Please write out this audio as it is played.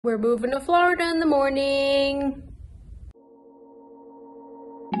We're moving to Florida in the morning.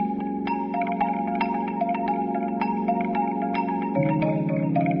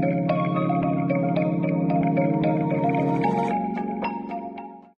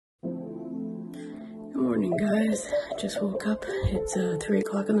 Good morning, guys. Just woke up. It's 3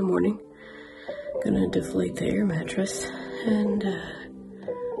 o'clock in the morning. Gonna deflate the air mattress and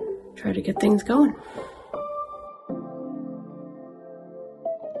try to get things going.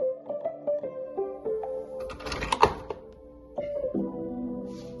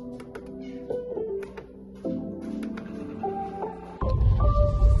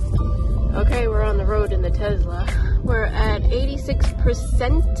 Okay, we're on the road in the Tesla. We're at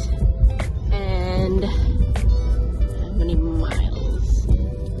 86% and how many miles?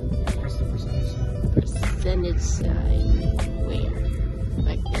 What's the Percentage sign. Where?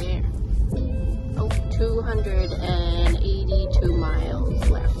 Back there. Oh, 282 miles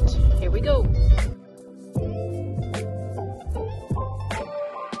left. Here we go.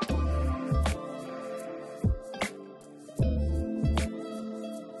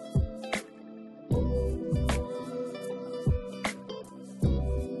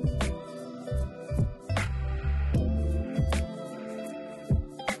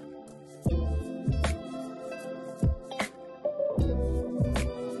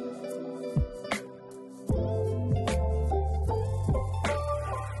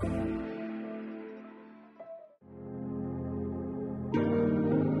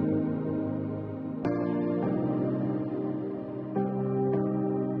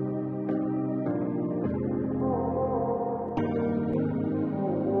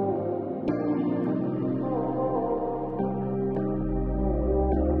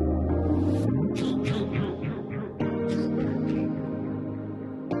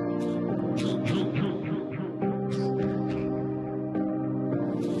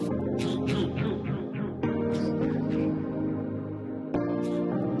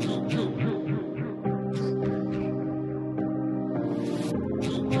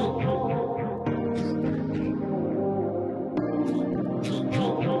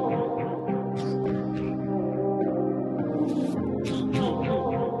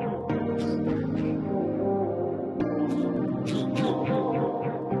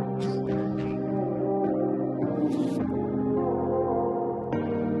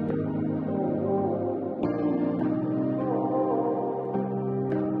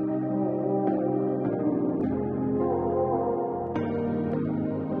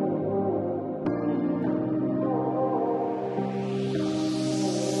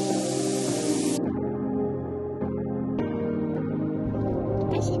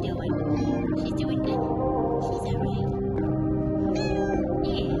 How's she doing? She's doing good. She's alright.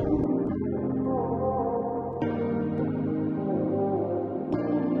 Yeah.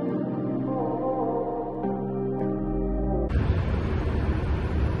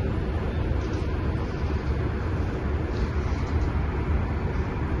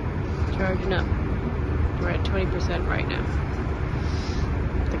 Charging up. We're at 20% right now.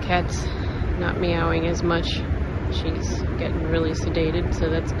 The cat's not meowing as much. She's getting really sedated, so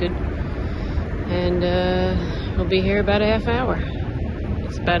that's good. And we'll be here about a half hour.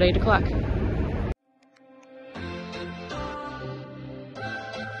 It's about 8 o'clock.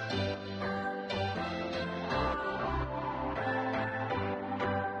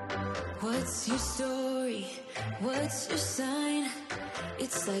 What's your story? What's your sign?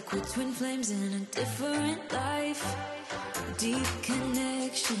 It's like we're twin flames in a different life. Deep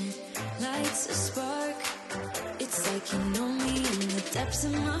connection lights a spark. It's like you know me in the depths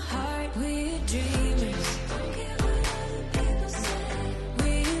of my heart. We're dreamers. Don't care what other people say.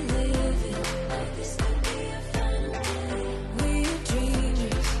 We're living like this could be a final day. We're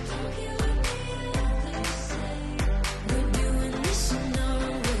dreamers. Don't care what the others say. We're doing this in our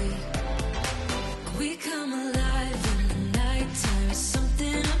way. We come alive in the nighttime. There's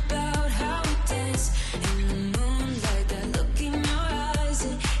something about how we dance in the moonlight. That look in your eyes,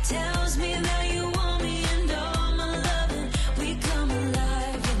 it tells me that you want me and all my loving. We come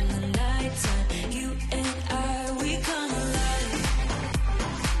alive in the nighttime. You and I, we come alive.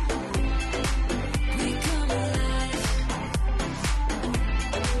 We come alive.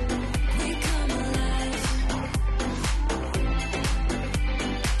 We come alive.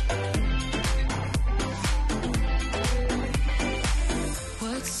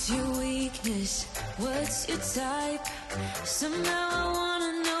 What's your weakness? What's your type? Somehow I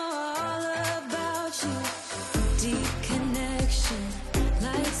wanna know all about you. Deep connection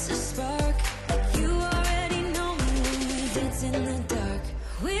lights a spark. You already know me when we dance in the dark.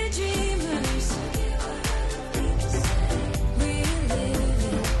 We're dreamers. We're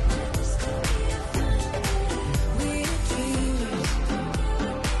living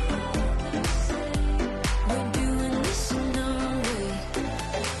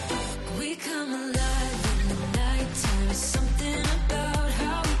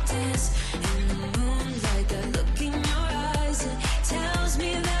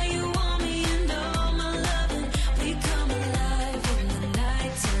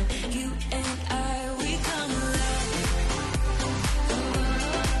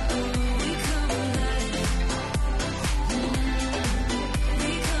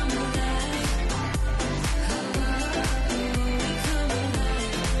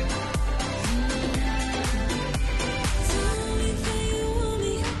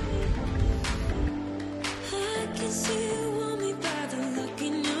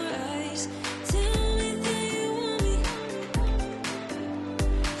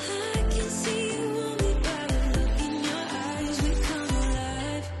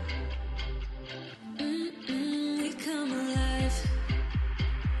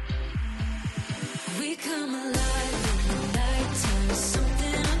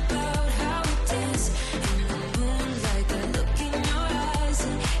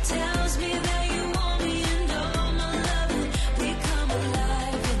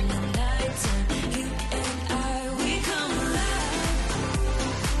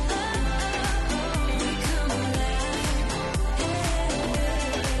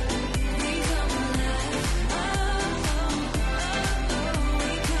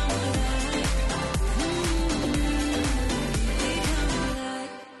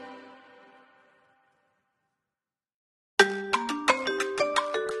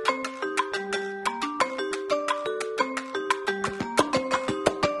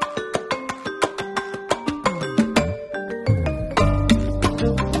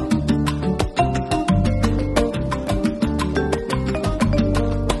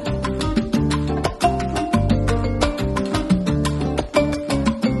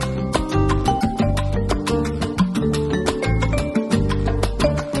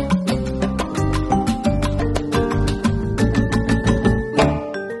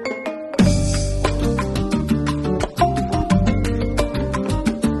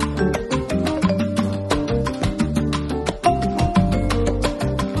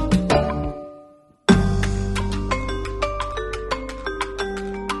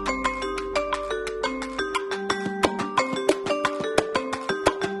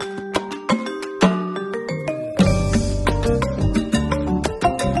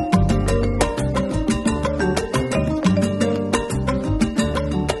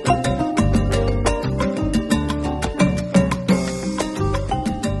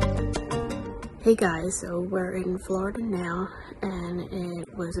Hey guys, so we're in Florida now, and it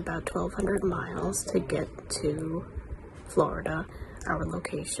was about 1,200 miles to get to Florida, our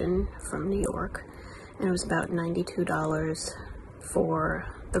location from New York, and it was about $92 for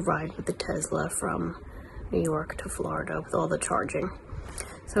the ride with the Tesla from New York to Florida with all the charging.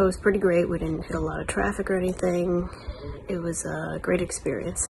 So it was pretty great. We didn't hit a lot of traffic or anything. It was a great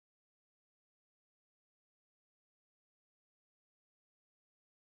experience.